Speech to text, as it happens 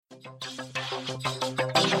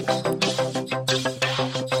Hey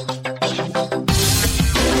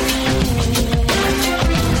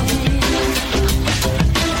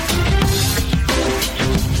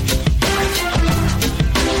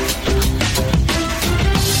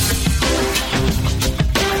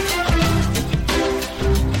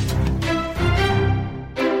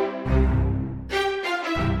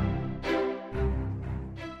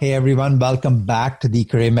everyone, welcome back to the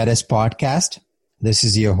Career Matters podcast. This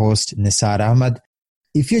is your host Nisar Ahmed.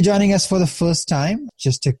 If you're joining us for the first time,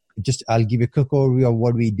 I'll give you a quick overview of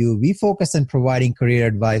what we do. We focus on providing career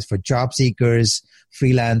advice for job seekers,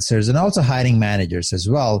 freelancers, and also hiring managers as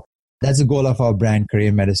well. That's the goal of our brand,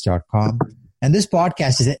 careermatters.com. And this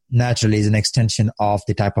podcast is an extension of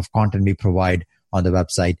the type of content we provide on the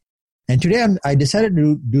website. And today I decided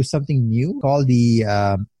to do something new called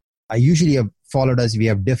I usually have followed us. We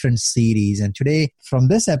have different series. And today from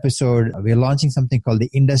this episode, we're launching something called the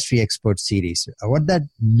Industry Expert Series. What that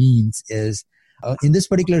means is in this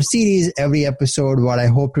particular series, every episode, what I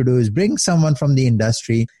hope to do is bring someone from the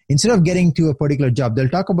industry. Instead of getting to a particular job, they'll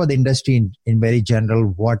talk about the industry in very general,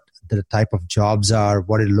 what the type of jobs are,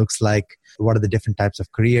 what it looks like, what are the different types of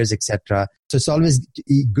careers, etc. So it's always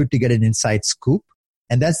good to get an inside scoop.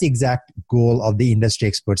 And that's the exact goal of the Industry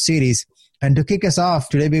Expert Series. And to kick us off,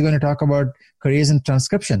 today we're going to talk about careers in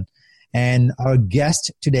transcription. And our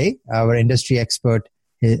guest today, our industry expert,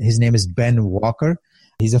 his name is Ben Walker.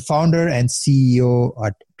 He's a founder and CEO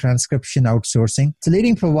at Transcription Outsourcing. It's a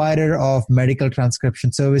leading provider of medical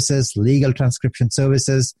transcription services, legal transcription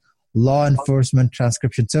services, law enforcement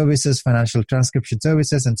transcription services, financial transcription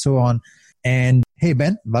services, and so on. And hey,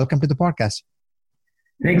 Ben, welcome to the podcast.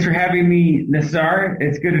 Thanks for having me, Nisar.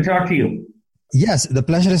 It's good to talk to you. Yes, the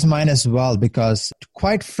pleasure is mine as well, because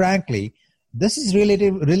quite frankly, this is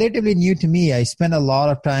relatively new to me. I spend a lot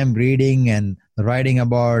of time reading and writing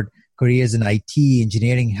about careers in IT,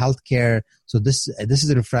 engineering, healthcare. So this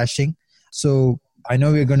is refreshing. So I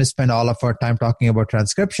know we're going to spend all of our time talking about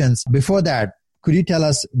transcriptions. Before that, could you tell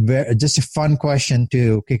us, just a fun question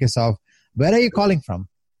to kick us off, where are you calling from?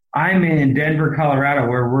 I'm in Denver, Colorado,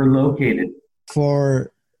 where we're located.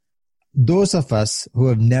 For those of us who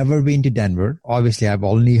have never been to Denver, obviously I've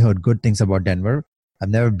only heard good things about Denver. I've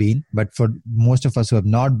never been, but for most of us who have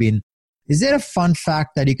not been, is there a fun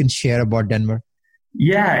fact that you can share about Denver?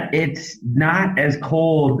 Yeah, it's not as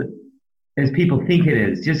cold as people think it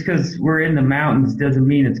is. Just because we're in the mountains doesn't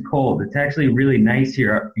mean it's cold. It's actually really nice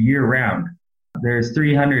here year round. There's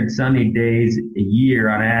 300 sunny days a year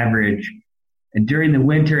on average. And during the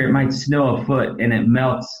winter, it might snow a foot and it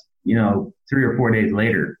melts, 3 or 4 days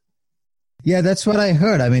later. Yeah, that's what I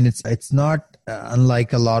heard. I mean, it's not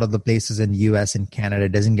unlike a lot of the places in US and Canada.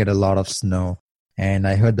 It doesn't get a lot of snow. And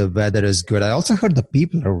I heard the weather is good. I also heard the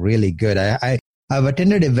people are really good. I've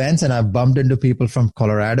attended events and I've bumped into people from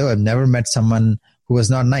Colorado. I've never met someone who was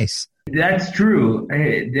not nice. That's true.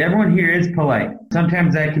 Everyone here is polite.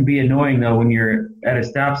 Sometimes that can be annoying, though, when you're at a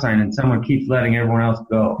stop sign and someone keeps letting everyone else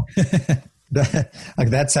go.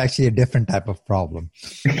 That's actually a different type of problem.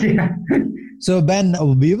 Yeah. So Ben,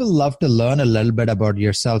 we will love to learn a little bit about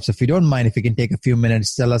yourself. So if you don't mind, if you can take a few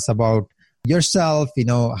minutes, tell us about yourself,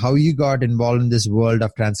 how you got involved in this world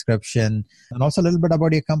of transcription, and also a little bit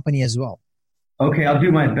about your company as well. Okay, I'll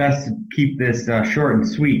do my best to keep this short and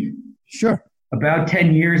sweet. Sure. About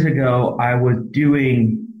 10 years ago, I was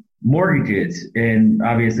doing mortgages in,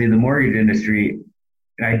 obviously, the mortgage industry.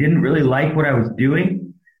 And I didn't really like what I was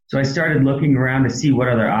doing. So I started looking around to see what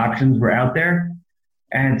other options were out there.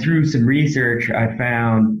 And through some research, I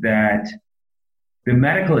found that the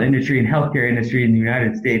medical industry and healthcare industry in the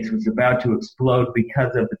United States was about to explode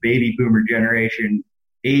because of the baby boomer generation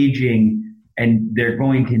aging, and they're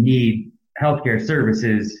going to need healthcare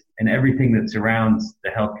services and everything that surrounds the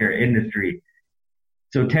healthcare industry.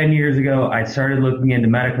 So 10 years ago, I started looking into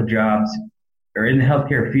medical jobs or in the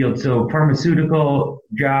healthcare field. So pharmaceutical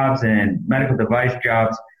jobs and medical device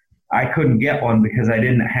jobs, I couldn't get one because I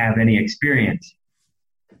didn't have any experience.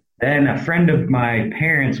 Then a friend of my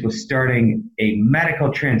parents was starting a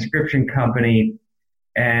medical transcription company,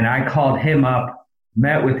 and I called him up,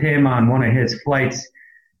 met with him on one of his flights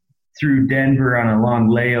through Denver on a long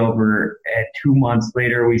layover. And 2 months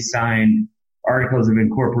later, we signed articles of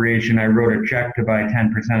incorporation. I wrote a check to buy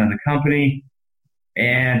 10% of the company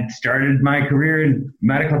and started my career in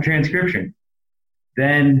medical transcription.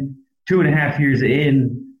 Then 2.5 years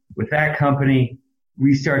in with that company,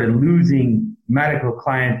 we started losing medical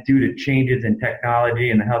clients due to changes in technology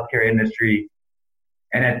in the healthcare industry.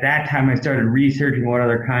 And at that time, I started researching what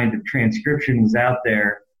other kinds of transcription was out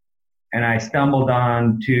there. And I stumbled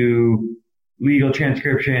on to legal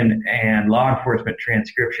transcription and law enforcement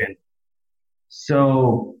transcription.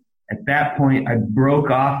 So at that point, I broke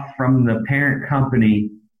off from the parent company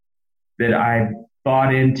that I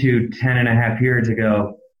bought into 10 and a half years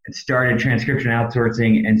ago and started transcription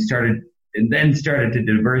outsourcing and then started to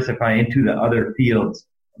diversify into the other fields,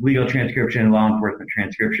 legal transcription, law enforcement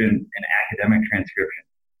transcription, and academic transcription.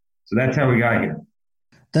 So that's how we got here.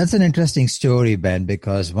 That's an interesting story, Ben,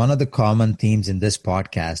 because one of the common themes in this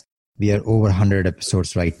podcast, we are over 100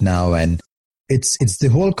 episodes right now, and it's the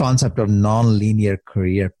whole concept of non-linear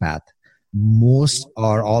career path. Most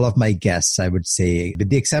or all of my guests, I would say, with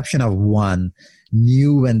the exception of one,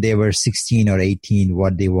 knew when they were 16 or 18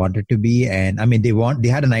 what they wanted to be. And I mean, they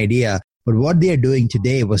had an idea, but what they are doing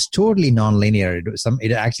today was totally non-linear.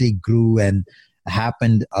 It actually grew and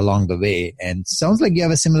happened along the way. And sounds like you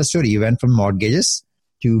have a similar story. You went from mortgages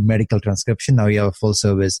to medical transcription. Now you have a full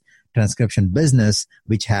service transcription business,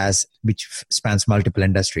 which spans multiple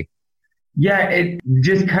industry. Yeah, it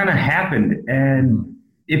just kind of happened. And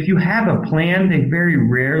if you have a plan, they very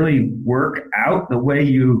rarely work out the way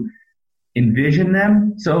you envision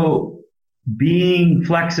them. So being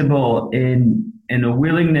flexible and a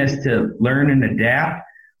willingness to learn and adapt,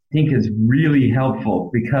 I think is really helpful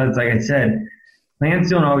because, like I said,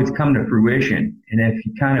 plans don't always come to fruition. And if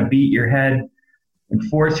you kind of beat your head and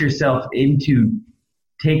force yourself into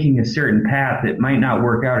taking a certain path, it might not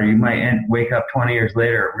work out, or you might wake up 20 years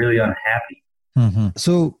later really unhappy. Mm-hmm.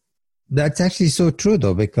 So that's actually so true,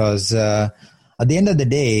 though, because at the end of the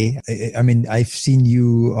day, I mean, I've seen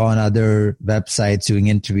you on other websites doing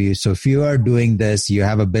interviews. So if you are doing this, you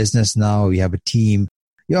have a business now, you have a team,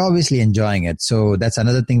 you're obviously enjoying it. So that's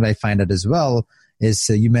another thing that I find out as well is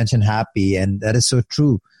you mentioned happy, and that is so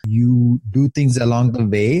true. You do things along the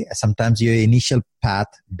way. Sometimes your initial path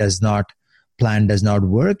does not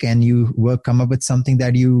work, and you come up with something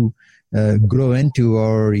that you grow into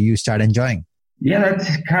or you start enjoying. Yeah,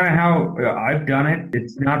 that's kind of how I've done it.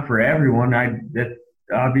 It's not for everyone. That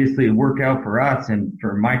obviously worked out for us and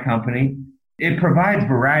for my company. It provides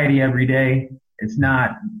variety every day. It's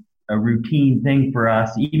not a routine thing for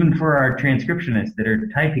us. Even for our transcriptionists that are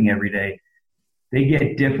typing every day, they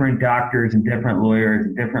get different doctors and different lawyers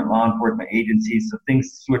and different law enforcement agencies. So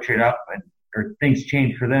things switch it up or things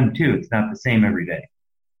change for them too. It's not the same every day.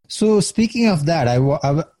 So speaking of that,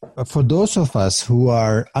 for those of us who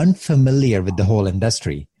are unfamiliar with the whole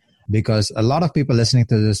industry, because a lot of people listening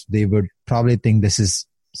to this, they would probably think this is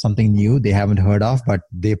something new they haven't heard of, but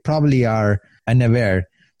they probably are unaware.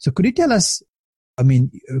 So could you tell us a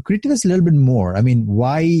little bit more? I mean,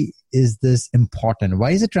 why is this important?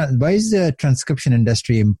 Why is the transcription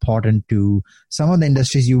industry important to some of the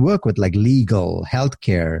industries you work with, like legal,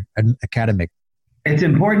 healthcare, and academic? It's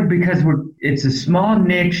important because it's a small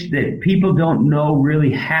niche that people don't know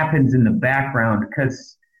really happens in the background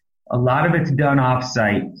because a lot of it's done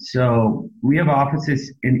off-site. So we have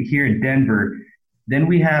offices here in Denver. Then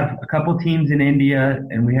we have a couple teams in India,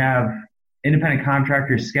 and we have independent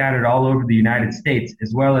contractors scattered all over the United States,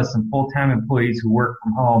 as well as some full-time employees who work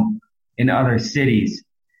from home in other cities.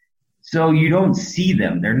 So you don't see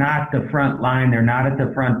them. They're not the front line. They're not at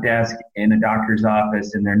the front desk in a doctor's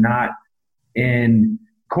office, and they're not in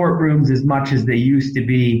courtrooms as much as they used to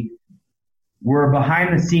be. We're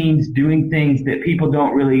behind the scenes doing things that people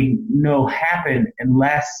don't really know happen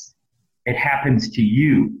unless it happens to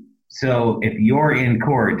you. So if you're in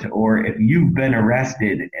court or if you've been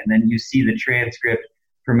arrested and then you see the transcript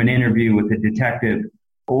from an interview with a detective,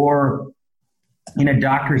 or in a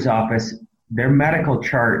doctor's office, their medical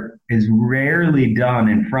chart is rarely done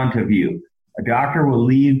in front of you. A doctor will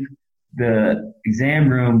leave the exam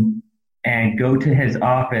room and go to his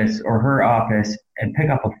office or her office and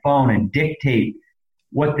pick up a phone and dictate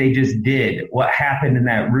what they just did, what happened in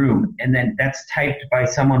that room. And then that's typed by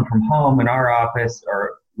someone from home in our office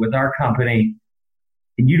or with our company.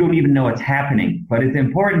 And you don't even know what's happening. But it's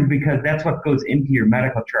important because that's what goes into your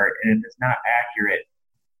medical chart. And if it's not accurate,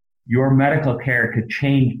 your medical care could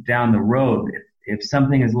change down the road. If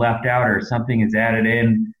something is left out or something is added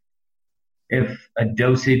in, if a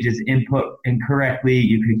dosage is input incorrectly,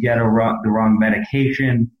 you could get the wrong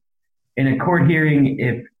medication. In a court hearing,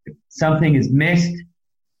 if something is missed,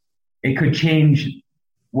 it could change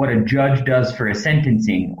what a judge does for a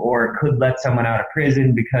sentencing, or it could let someone out of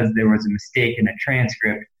prison because there was a mistake in a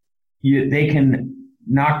transcript. They can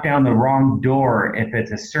knock down the wrong door if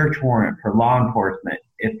it's a search warrant for law enforcement,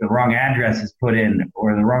 if the wrong address is put in,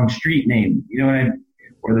 or the wrong street name,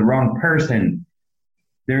 or the wrong person.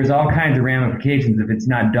 There's all kinds of ramifications if it's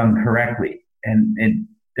not done correctly. And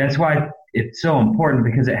that's why it's so important,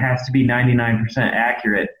 because it has to be 99%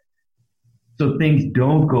 accurate so things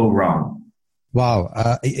don't go wrong. Wow.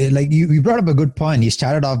 Like you brought up a good point. You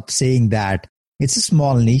started off saying that It's a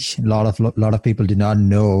small niche. A lot of people do not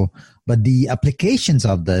know, but the applications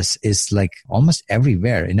of this is like almost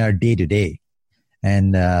everywhere in our day to day,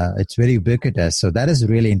 and it's very ubiquitous. So that is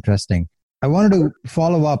really interesting. I wanted to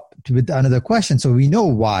follow up with another question. So we know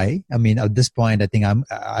why. I mean, at this point, I think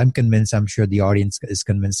I'm convinced. I'm sure the audience is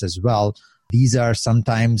convinced as well. These are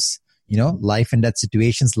sometimes, life and death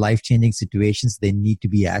situations, life-changing situations. They need to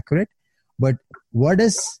be accurate. But what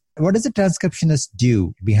does the transcriptionist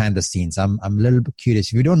do behind the scenes? I'm a little bit curious.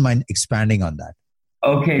 If you don't mind expanding on that.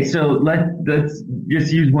 Okay, so let's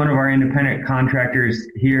just use one of our independent contractors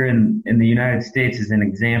here in the United States as an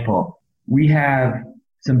example. We have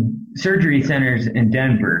some surgery centers in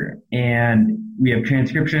Denver, and we have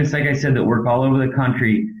transcriptionists, like I said, that work all over the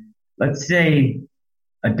country. Let's say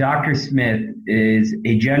a Dr. Smith is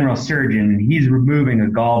a general surgeon, and he's removing a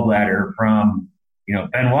gallbladder from,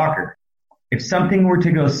 Ben Walker. If something were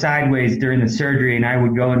to go sideways during the surgery and I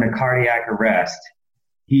would go into cardiac arrest,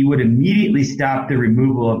 he would immediately stop the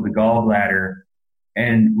removal of the gallbladder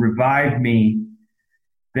and revive me,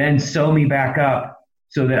 then sew me back up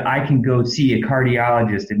so that I can go see a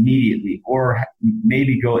cardiologist immediately, or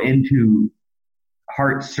maybe go into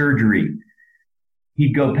heart surgery.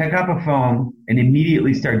 He'd go pick up a phone and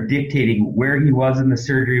immediately start dictating where he was in the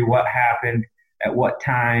surgery, what happened, at what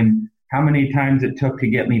time, how many times it took to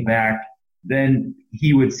get me back. Then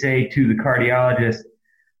he would say to the cardiologist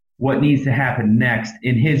what needs to happen next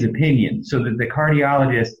in his opinion, so that the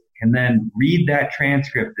cardiologist can then read that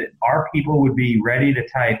transcript that our people would be ready to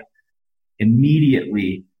type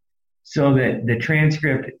immediately, so that the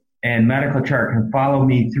transcript and medical chart can follow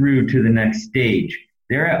me through to the next stage.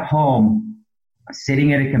 They're at home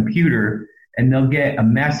sitting at a computer, and they'll get a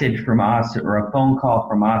message from us or a phone call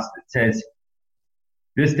from us that says,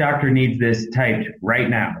 this doctor needs this typed right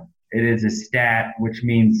now. It is a stat, which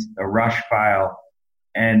means a rush file.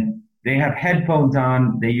 And they have headphones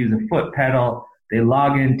on. They use a foot pedal. They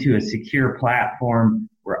log into a secure platform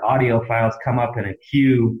where audio files come up in a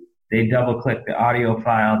queue. They double click the audio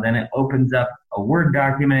file. Then it opens up a Word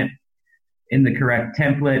document in the correct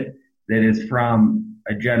template that is from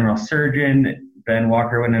a general surgeon. Ben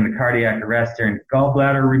Walker went into cardiac arrest during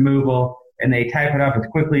gallbladder removal, and they type it up as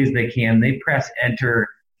quickly as they can. They press enter,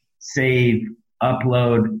 save,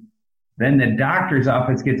 upload. Then the doctor's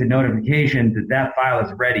office gets a notification that that file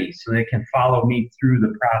is ready, so they can follow me through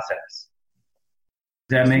the process.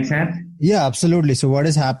 Does that make sense? Yeah, absolutely. So what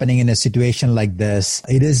is happening in a situation like this?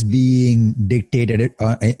 It is being dictated, it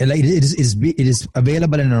is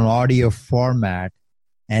available in an audio format,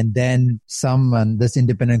 and then this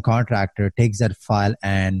independent contractor takes that file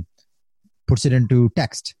and puts it into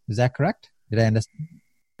text. Is that correct? Did I understand?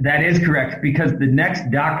 That is correct, because the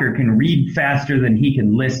next doctor can read faster than he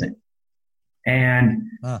can listen. And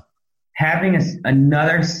having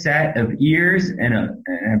another set of ears and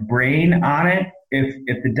a brain on it,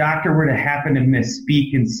 if the doctor were to happen to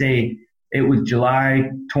misspeak and say it was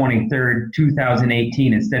July 23rd,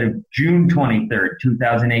 2018 instead of June 23rd,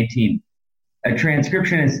 2018, a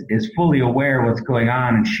transcriptionist is fully aware what's going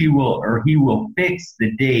on, and he will fix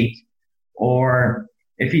the date. Or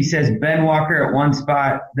if he says Ben Walker at one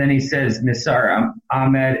spot, then he says Nisar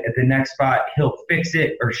Ahmed at the next spot, he'll fix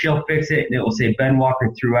it, or she'll fix it, and it will say Ben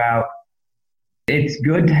Walker throughout. It's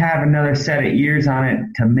good to have another set of ears on it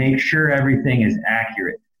to make sure everything is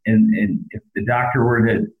accurate. And if the doctor were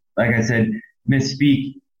to, like I said,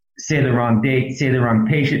 misspeak, say the wrong date, say the wrong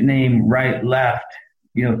patient name, right, left,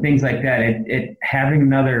 things like that, having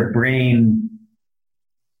another brain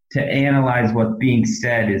to analyze what's being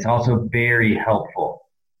said is also very helpful.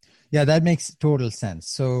 Yeah, that makes total sense.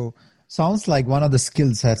 So sounds like one of the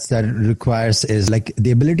skill sets that it requires is like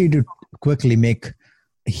the ability to quickly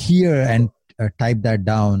hear and type that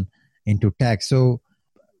down into text. So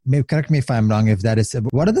correct me if I'm wrong, if that is,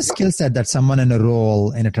 what are the skill set that someone in a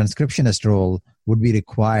transcriptionist role would be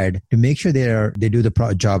required to make sure they do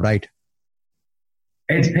the job right?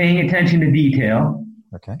 It's paying attention to detail.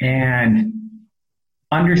 Okay. And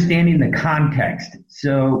understanding the context.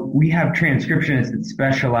 So we have transcriptionists that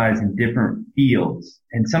specialize in different fields,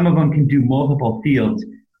 and some of them can do multiple fields.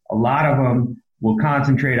 A lot of them will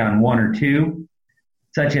concentrate on one or two,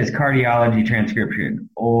 such as cardiology transcription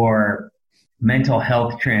or mental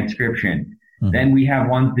health transcription. Mm-hmm. Then we have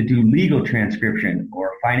ones that do legal transcription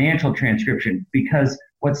or financial transcription, because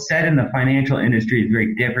what's said in the financial industry is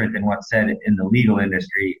very different than what's said in the legal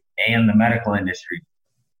industry and the medical industry.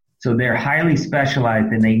 So they're highly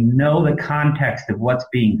specialized, and they know the context of what's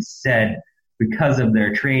being said because of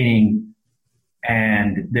their training,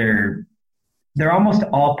 and they're almost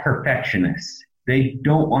all perfectionists. They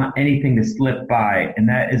don't want anything to slip by, and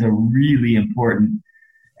that is a really important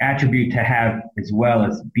attribute to have as well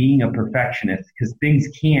as being a perfectionist, because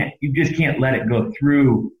you just can't let it go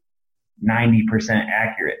through 90%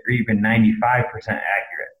 accurate or even 95%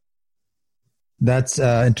 accurate. That's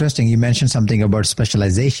interesting. You mentioned something about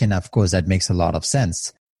specialization. Of course, that makes a lot of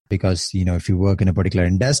sense because, if you work in a particular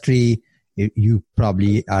industry, you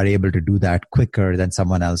probably are able to do that quicker than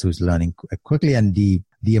someone else who's learning quickly. And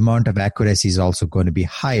the amount of accuracy is also going to be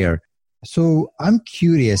higher. So I'm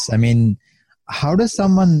curious, how does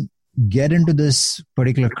someone get into this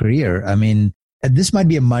particular career? This might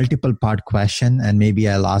be a multiple part question and maybe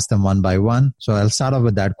I'll ask them one by one. So I'll start off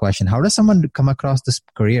with that question. How does someone come across this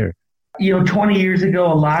career? 20 years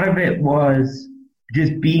ago, a lot of it was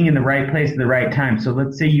just being in the right place at the right time. So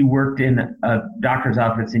let's say you worked in a doctor's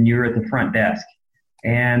office and you were at the front desk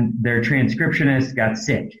and their transcriptionist got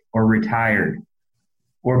sick or retired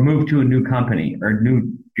or moved to a new company or a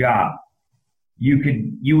new job.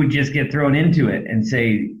 You would just get thrown into it and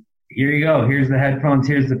say, here you go, here's the headphones,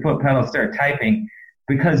 here's the foot pedal, start typing.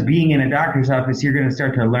 Because being in a doctor's office, you're going to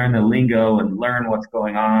start to learn the lingo and learn what's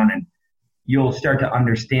going on, and you'll start to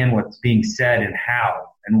understand what's being said and how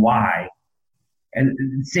and why. And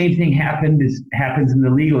the same thing happens in the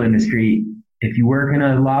legal industry. If you work in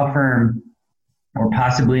a law firm or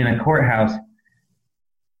possibly in a courthouse,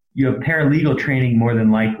 you have paralegal training more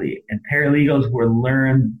than likely. And paralegals will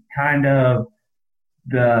learn kind of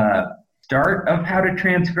the start of how to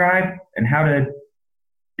transcribe and how to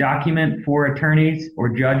document for attorneys or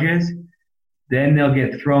judges. Then they'll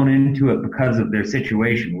get thrown into it because of their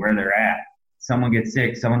situation, where they're at. Someone gets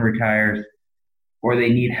sick, someone retires, or they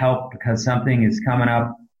need help because something is coming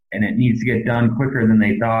up and it needs to get done quicker than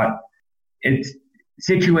they thought. It's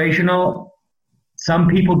situational. Some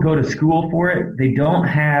people go to school for it. They don't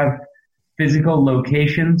have physical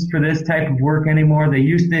locations for this type of work anymore. They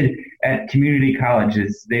used to, at community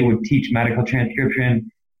colleges, they would teach medical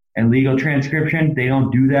transcription and legal transcription. They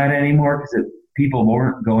don't do that anymore because people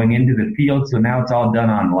weren't going into the field. So now it's all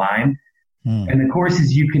done online. And the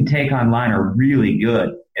courses you can take online are really good,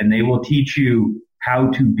 and they will teach you how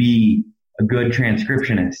to be a good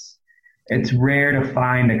transcriptionist. It's rare to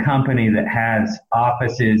find a company that has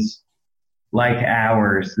offices like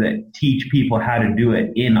ours that teach people how to do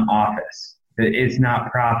it in office. It's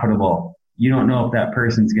not profitable. You don't know if that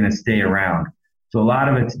person's going to stay around. So a lot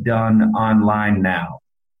of it's done online now.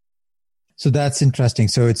 So that's interesting.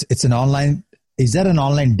 So it's an online, is that an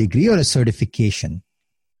online degree or a certification?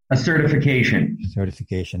 A certification.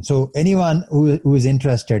 Certification. So anyone who is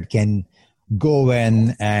interested can go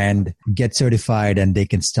in and get certified and they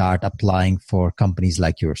can start applying for companies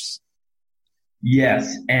like yours.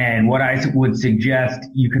 Yes. And what I would suggest,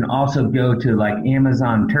 you can also go to like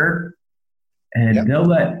Amazon Turk and they'll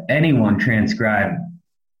let anyone transcribe.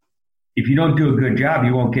 If you don't do a good job,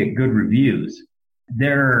 you won't get good reviews.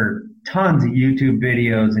 There are tons of YouTube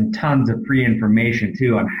videos and tons of free information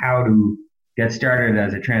too on how to get started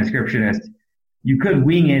as a transcriptionist. You could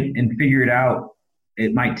wing it and figure it out.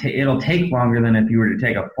 It'll take longer than if you were to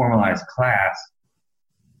take a formalized class,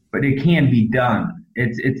 but it can be done.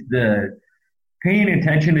 It's the paying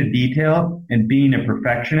attention to detail and being a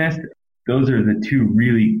perfectionist. Those are the two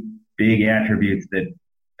really big attributes that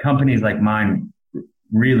companies like mine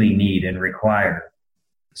really need and require.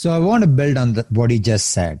 So I want to build on what he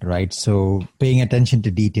just said, right? So paying attention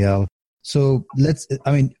to detail. So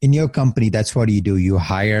in your company, that's what you do. You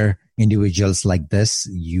hire individuals like this.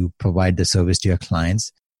 You provide the service to your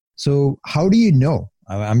clients. So how do you know?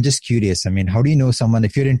 I'm just curious. How do you know someone,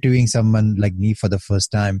 if you're interviewing someone like me for the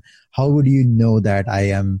first time, how would you know that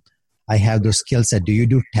I have those skill set? Do you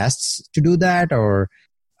do tests to do that? Or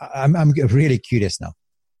I'm really curious now.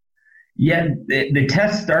 Yeah, the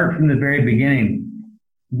tests start from the very beginning.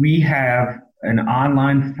 We have an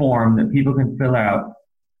online form that people can fill out.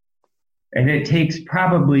 And it takes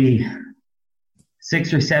probably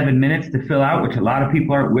 6 or 7 minutes to fill out, which a lot of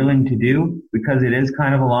people aren't willing to do because it is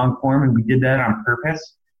kind of a long form, and we did that on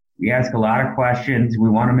purpose. We ask a lot of questions. We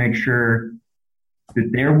want to make sure that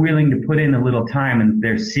they're willing to put in a little time and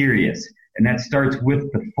they're serious. And that starts with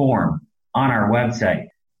the form on our website.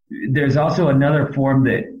 There's also another form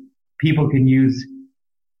that people can use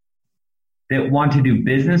that want to do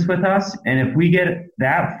business with us. And if we get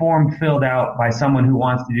that form filled out by someone who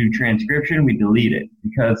wants to do transcription, we delete it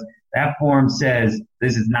because that form says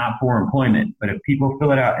this is not for employment. But if people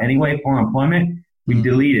fill it out anyway for employment, we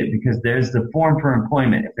delete it because there's the form for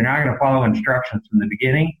employment. If they're not going to follow instructions from the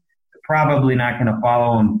beginning, they're probably not going to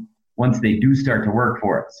follow them once they do start to work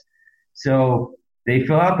for us. So they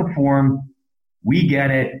fill out the form. We get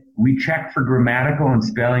it. We check for grammatical and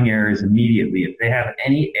spelling errors immediately. If they have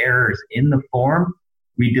any errors in the form,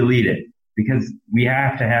 we delete it because we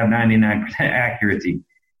have to have 99% accuracy.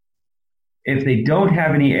 If they don't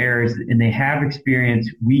have any errors and they have experience,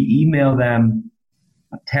 we email them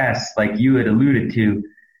tests like you had alluded to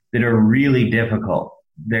that are really difficult.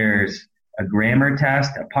 There's a grammar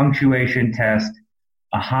test, a punctuation test,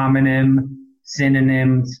 a homonym,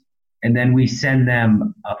 synonyms, and then we send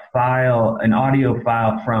them a file, an audio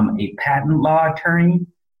file from a patent law attorney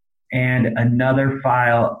and another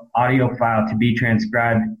file, audio file to be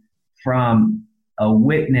transcribed from a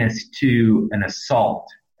witness to an assault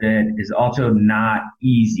that is also not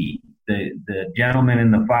easy. The gentleman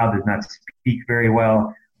in the file does not speak very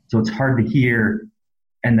well, so it's hard to hear.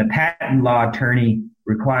 And the patent law attorney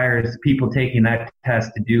requires people taking that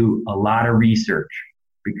test to do a lot of research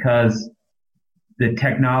because the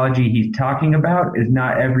technology he's talking about is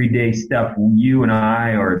not everyday stuff you and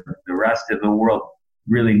I or the rest of the world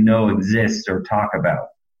really know exists or talk about.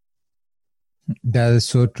 That is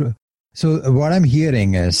so true. So what I'm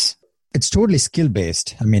hearing is it's totally skill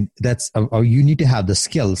based. I mean, that's you need to have the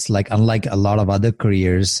skills. Like unlike a lot of other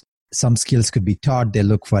careers, some skills could be taught. They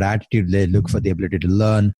look for attitude. They look for the ability to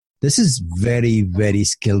learn. This is very, very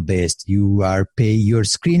skill based. You're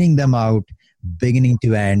screening them out beginning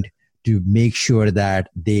to end to make sure that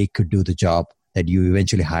they could do the job that you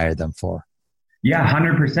eventually hire them for. Yeah,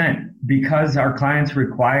 100%. Because our clients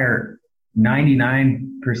require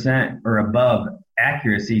 99% or above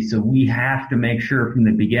accuracy. So we have to make sure from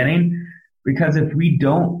the beginning, because if we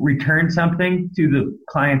don't return something to the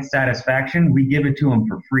client's satisfaction, we give it to them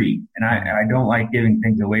for free. And I don't like giving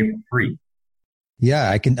things away for free. Yeah,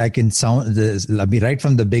 I can sound this. I'll be right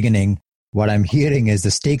from the beginning. What I'm hearing is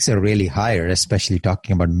the stakes are really higher, especially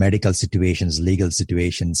talking about medical situations, legal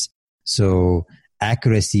situations. So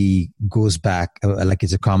accuracy goes back, like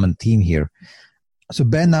it's a common theme here. So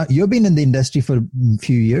Ben, now you've been in the industry for a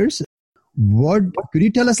few years. Could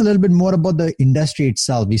you tell us a little bit more about the industry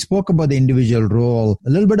itself? We spoke about the individual role, a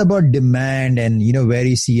little bit about demand and, where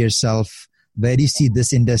you see yourself, where do you see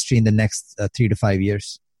this industry in the next 3 to 5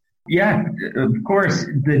 years? Yeah, of course,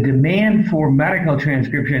 the demand for medical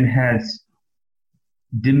transcription has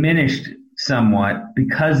diminished somewhat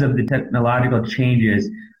because of the technological changes.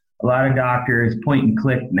 A lot of doctors point and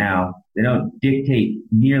click now. They don't dictate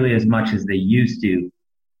nearly as much as they used to.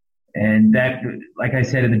 And that, like I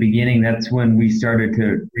said at the beginning, that's when we started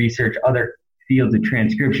to research other fields of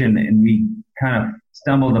transcription, and we kind of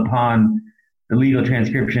stumbled upon the legal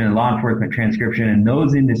transcription and law enforcement transcription, and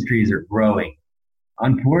those industries are growing.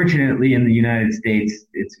 Unfortunately, in the United States,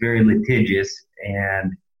 it's very litigious,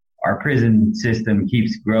 and our prison system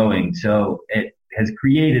keeps growing. So it has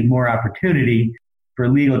created more opportunity for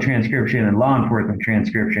legal transcription and law enforcement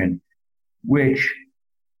transcription, which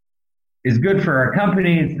is good for our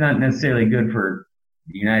company. It's not necessarily good for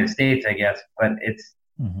the United States, I guess, but it's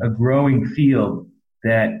a growing field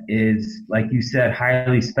that is, like you said,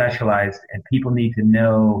 highly specialized, and people need to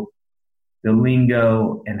know the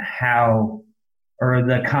lingo and how, or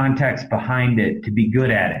the context behind it to be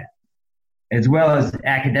good at it, as well as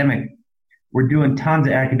academic. We're doing tons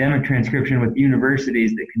of academic transcription with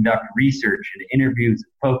universities that conduct research and interviews,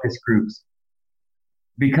 focus groups,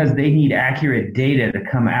 because they need accurate data to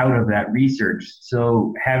come out of that research.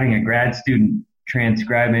 So having a grad student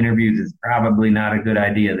transcribe interviews is probably not a good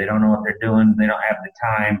idea. They don't know what they're doing. They don't have the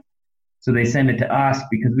time. So they send it to us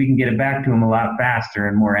because we can get it back to them a lot faster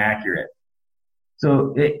and more accurate.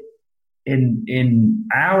 So in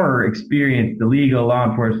our experience, the legal, law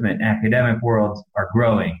enforcement, academic worlds are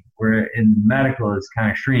growing, where in medical is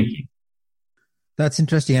kind of shrinking. That's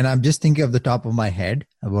interesting. And I'm just thinking off the top of my head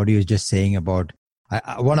about what you were just saying about, I'm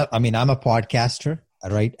a podcaster,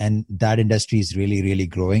 right? And that industry is really, really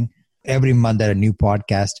growing. Every month there are new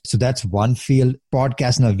podcasts. So that's one field.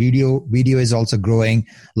 Podcast now, video is also growing.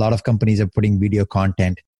 A lot of companies are putting video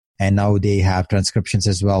content, and now they have transcriptions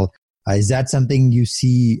as well. Is that something you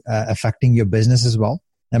see affecting your business as well?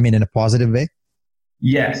 I mean, in a positive way?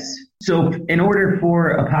 Yes. So in order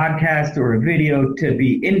for a podcast or a video to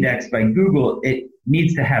be indexed by Google, it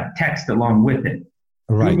needs to have text along with it.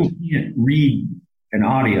 Right. Google can't read an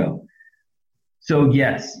audio. So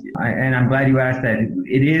yes, and I'm glad you asked that.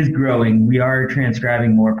 It is growing. We are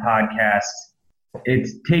transcribing more podcasts.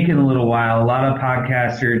 It's taken a little while. A lot of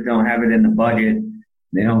podcasters don't have it in the budget.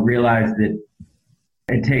 They don't realize that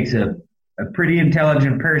it takes a pretty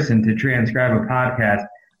intelligent person to transcribe a podcast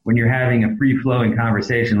when you're having a free-flowing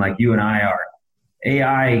conversation like you and I are.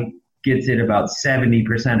 AI gets it about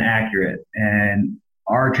 70% accurate, and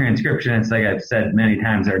our transcriptionists, like I've said many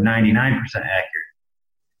times, are 99% accurate.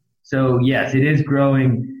 So yes, it is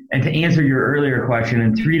growing. And to answer your earlier question,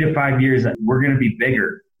 in 3 to 5 years, we're going to be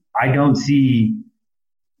bigger. I don't see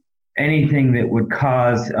anything that would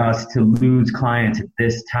cause us to lose clients at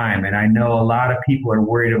this time. And I know a lot of people are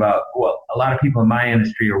worried about, well, a lot of people in my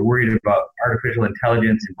industry are worried about artificial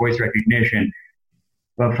intelligence and voice recognition.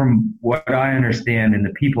 But from what I understand and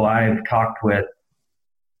the people I've talked with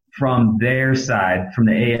from their side, from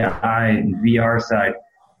the AI and VR side,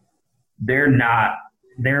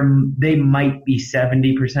 they might be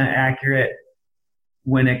 70% accurate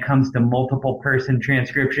when it comes to multiple person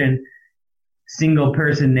transcription. Single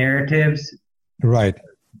person narratives, right?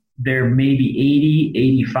 They're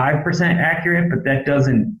maybe 85% accurate, but that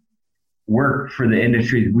doesn't work for the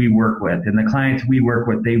industries we work with. And the clients we work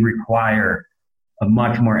with, they require a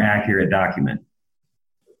much more accurate document.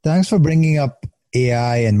 Thanks for bringing up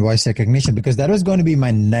AI and voice recognition, because that was going to be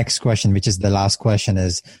my next question, which is the last question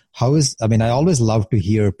is, I always love to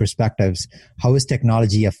hear perspectives. How is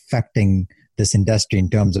technology affecting this industry in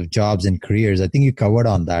terms of jobs and careers? I think you covered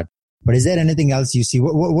on that. But is there anything else you see?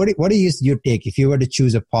 What is your take? If you were to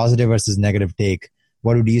choose a positive versus negative take,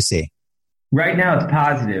 what would you say? Right now it's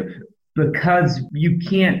positive because you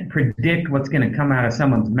can't predict what's going to come out of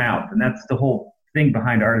someone's mouth. And that's the whole thing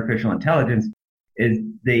behind artificial intelligence is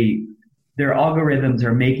their algorithms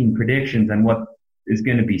are making predictions on what is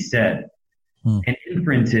going to be said and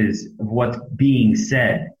inferences of what's being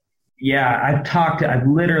said. Yeah, I've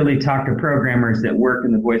literally talked to programmers that work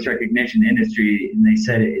in the voice recognition industry, and they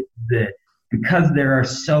said that because there are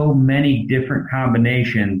so many different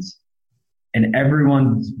combinations and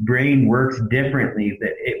everyone's brain works differently,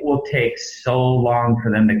 that it will take so long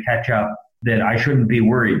for them to catch up that I shouldn't be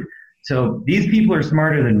worried. So these people are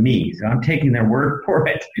smarter than me, so I'm taking their word for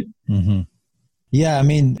it. Mm-hmm. Yeah, I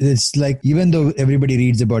mean, it's like, even though everybody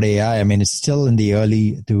reads about AI, I mean, it's still in the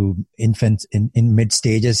early to infants, in mid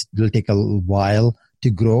stages. It will take a while to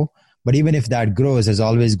grow. But even if that grows, there's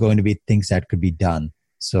always going to be things that could be done.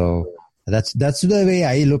 So that's the way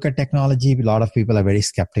I look at technology. A lot of people are very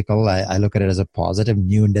skeptical. I look at it as a positive.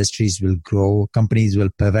 New industries will grow. Companies will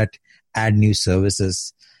pivot, add new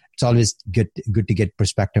services. It's always good to get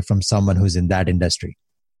perspective from someone who's in that industry.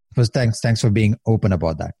 First, thanks for being open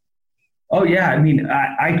about that. Oh, yeah. I mean,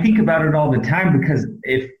 I think about it all the time because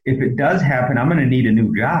if it does happen, I'm going to need a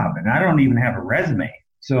new job and I don't even have a resume.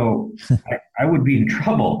 So I would be in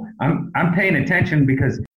trouble. I'm paying attention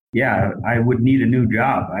because, yeah, I would need a new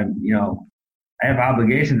job. I have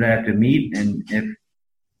obligations I have to meet. And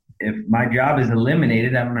if my job is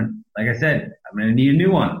eliminated, like I said, I'm going to need a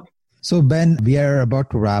new one. So, Ben, we are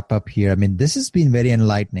about to wrap up here. I mean, this has been very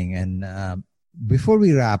enlightening. And before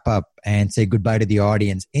we wrap up and say goodbye to the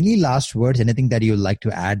audience, any last words, anything that you'd like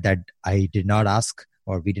to add that I did not ask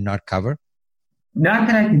or we did not cover? Not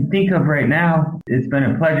that I can think of right now. It's been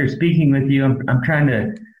a pleasure speaking with you. I'm trying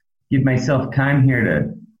to give myself time here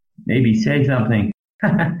to maybe say something.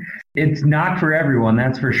 It's not for everyone,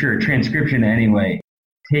 that's for sure. Transcription, anyway,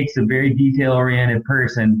 takes a very detail-oriented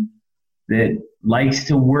person that likes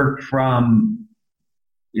to work from,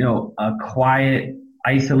 a quiet,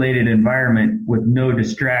 isolated environment with no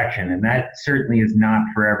distraction. And that certainly is not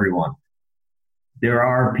for everyone. There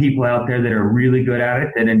are people out there that are really good at it,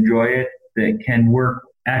 that enjoy it, that can work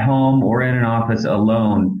at home or in an office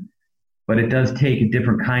alone. But it does take a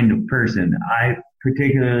different kind of person. I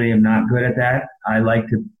particularly am not good at that. I like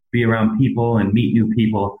to be around people and meet new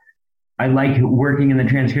people. I like working in the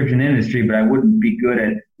transcription industry, but I wouldn't be good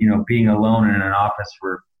at, being alone in an office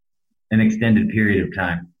for an extended period of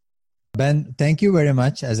time. Ben, thank you very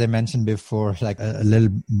much. As I mentioned before, like a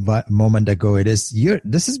little moment ago, this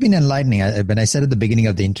has been enlightening. When I said at the beginning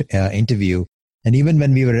of the interview, and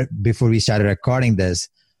even before we started recording this,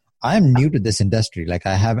 I'm new to this industry. Like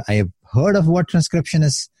I have heard of what transcription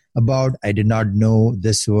is about. I did not know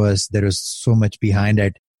there was so much behind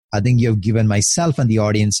it. I think you've given myself and the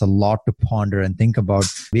audience a lot to ponder and think about.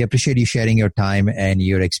 We appreciate you sharing your time and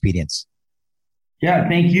your experience. Yeah,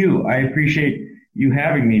 thank you. I appreciate you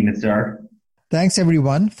having me, Nisar. Thanks,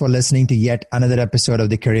 everyone, for listening to yet another episode of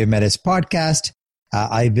the Career Matters podcast.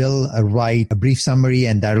 I will write a brief summary,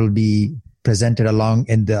 and that will be presented along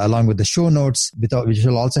with the show notes, which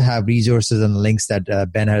will also have resources and links that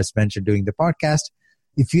Ben has mentioned during the podcast.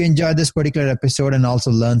 If you enjoyed this particular episode and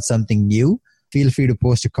also learned something new, feel free to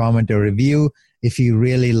post a comment or review. If you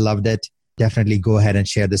really loved it, definitely go ahead and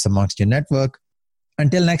share this amongst your network.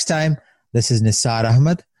 Until next time, this is Nisar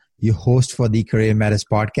Ahmed, your host for the Career Matters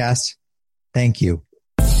podcast. Thank you.